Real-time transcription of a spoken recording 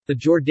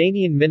The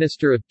Jordanian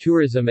Minister of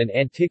Tourism and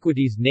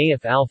Antiquities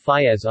Naif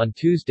al-Fayez on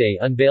Tuesday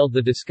unveiled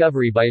the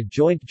discovery by a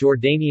joint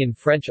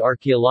Jordanian-French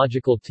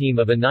archaeological team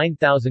of a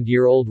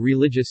 9,000-year-old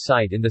religious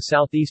site in the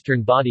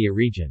southeastern Badia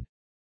region.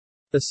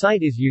 The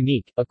site is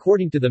unique,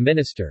 according to the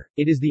minister.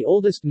 It is the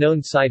oldest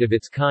known site of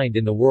its kind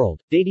in the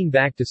world, dating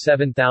back to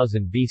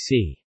 7000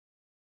 BC.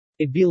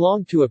 It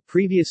belonged to a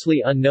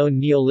previously unknown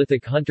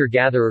Neolithic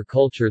hunter-gatherer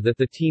culture that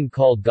the team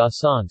called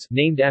Ghassans,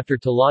 named after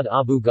Talad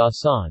Abu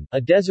Ghassan,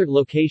 a desert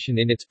location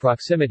in its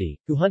proximity,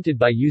 who hunted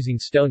by using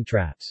stone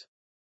traps.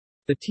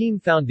 The team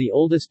found the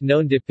oldest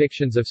known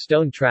depictions of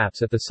stone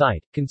traps at the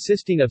site,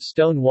 consisting of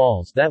stone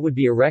walls that would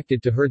be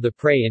erected to herd the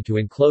prey into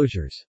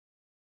enclosures.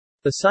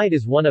 The site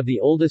is one of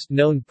the oldest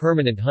known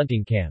permanent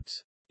hunting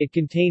camps. It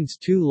contains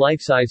two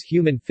life-size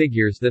human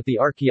figures that the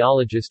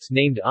archaeologists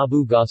named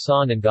Abu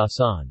Ghassan and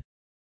Ghassan.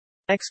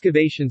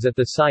 Excavations at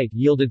the site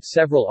yielded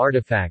several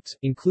artifacts,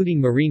 including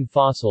marine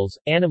fossils,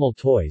 animal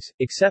toys,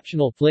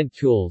 exceptional flint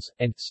tools,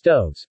 and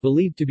stoves,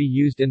 believed to be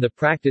used in the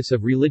practice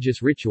of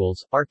religious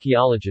rituals,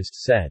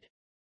 archaeologists said.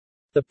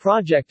 The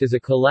project is a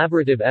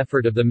collaborative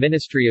effort of the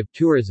Ministry of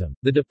Tourism,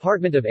 the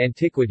Department of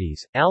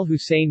Antiquities, Al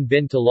Hussein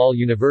bin Talal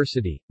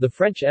University, the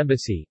French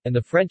Embassy, and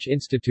the French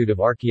Institute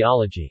of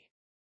Archaeology.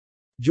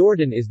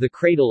 Jordan is the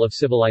cradle of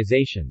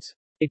civilizations.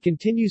 It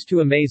continues to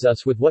amaze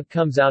us with what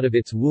comes out of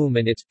its womb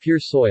and its pure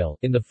soil,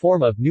 in the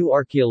form of new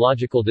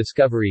archaeological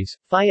discoveries,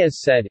 Fayez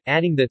said,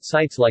 adding that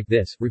sites like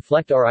this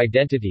reflect our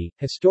identity,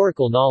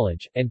 historical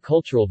knowledge, and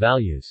cultural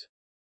values.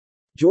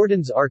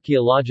 Jordan's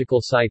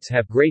archaeological sites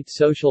have great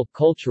social,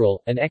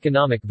 cultural, and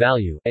economic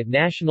value, at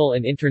national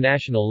and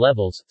international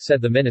levels,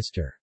 said the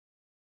minister.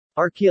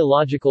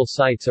 Archaeological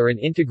sites are an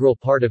integral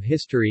part of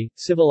history,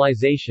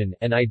 civilization,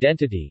 and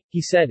identity,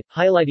 he said,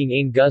 highlighting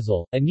Ain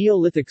Ghazal, a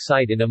Neolithic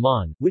site in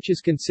Amman, which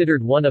is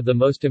considered one of the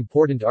most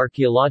important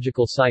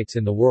archaeological sites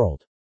in the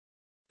world.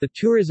 The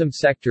tourism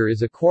sector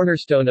is a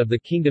cornerstone of the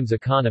kingdom's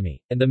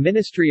economy, and the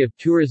Ministry of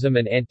Tourism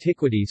and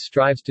Antiquities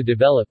strives to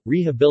develop,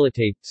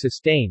 rehabilitate,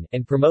 sustain,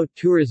 and promote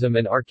tourism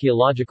and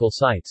archaeological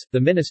sites,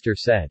 the minister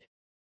said.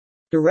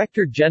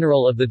 Director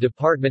General of the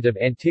Department of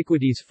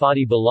Antiquities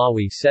Fadi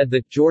Balawi said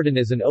that Jordan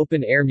is an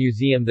open-air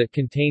museum that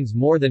contains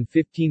more than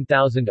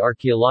 15,000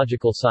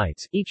 archaeological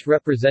sites, each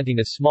representing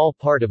a small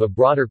part of a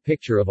broader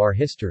picture of our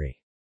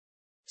history.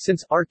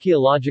 Since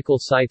archaeological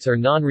sites are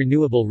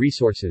non-renewable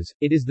resources,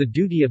 it is the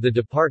duty of the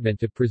department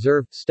to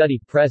preserve, study,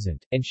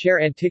 present, and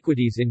share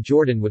antiquities in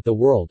Jordan with the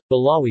world,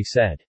 Balawi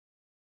said.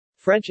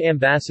 French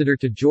ambassador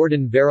to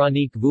Jordan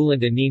Véronique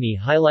Voulent-Anini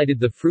highlighted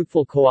the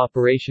fruitful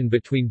cooperation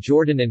between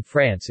Jordan and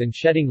France in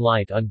shedding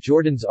light on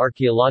Jordan's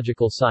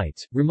archaeological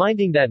sites,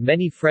 reminding that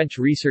many French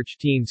research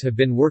teams have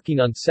been working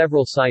on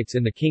several sites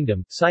in the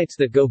kingdom, sites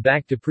that go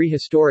back to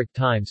prehistoric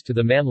times to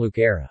the Mamluk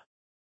era.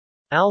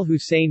 Al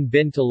Hussein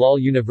bin Talal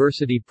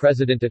University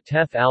President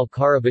Atef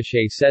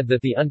al-Karabashay said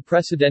that the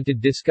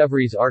unprecedented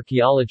discoveries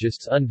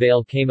archaeologists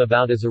unveil came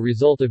about as a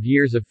result of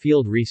years of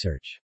field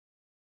research.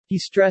 He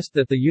stressed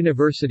that the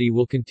university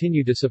will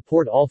continue to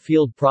support all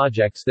field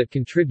projects that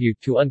contribute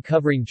to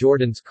uncovering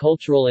Jordan's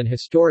cultural and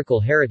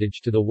historical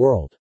heritage to the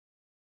world.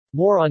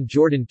 More on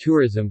Jordan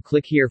tourism.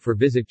 Click here for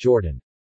Visit Jordan.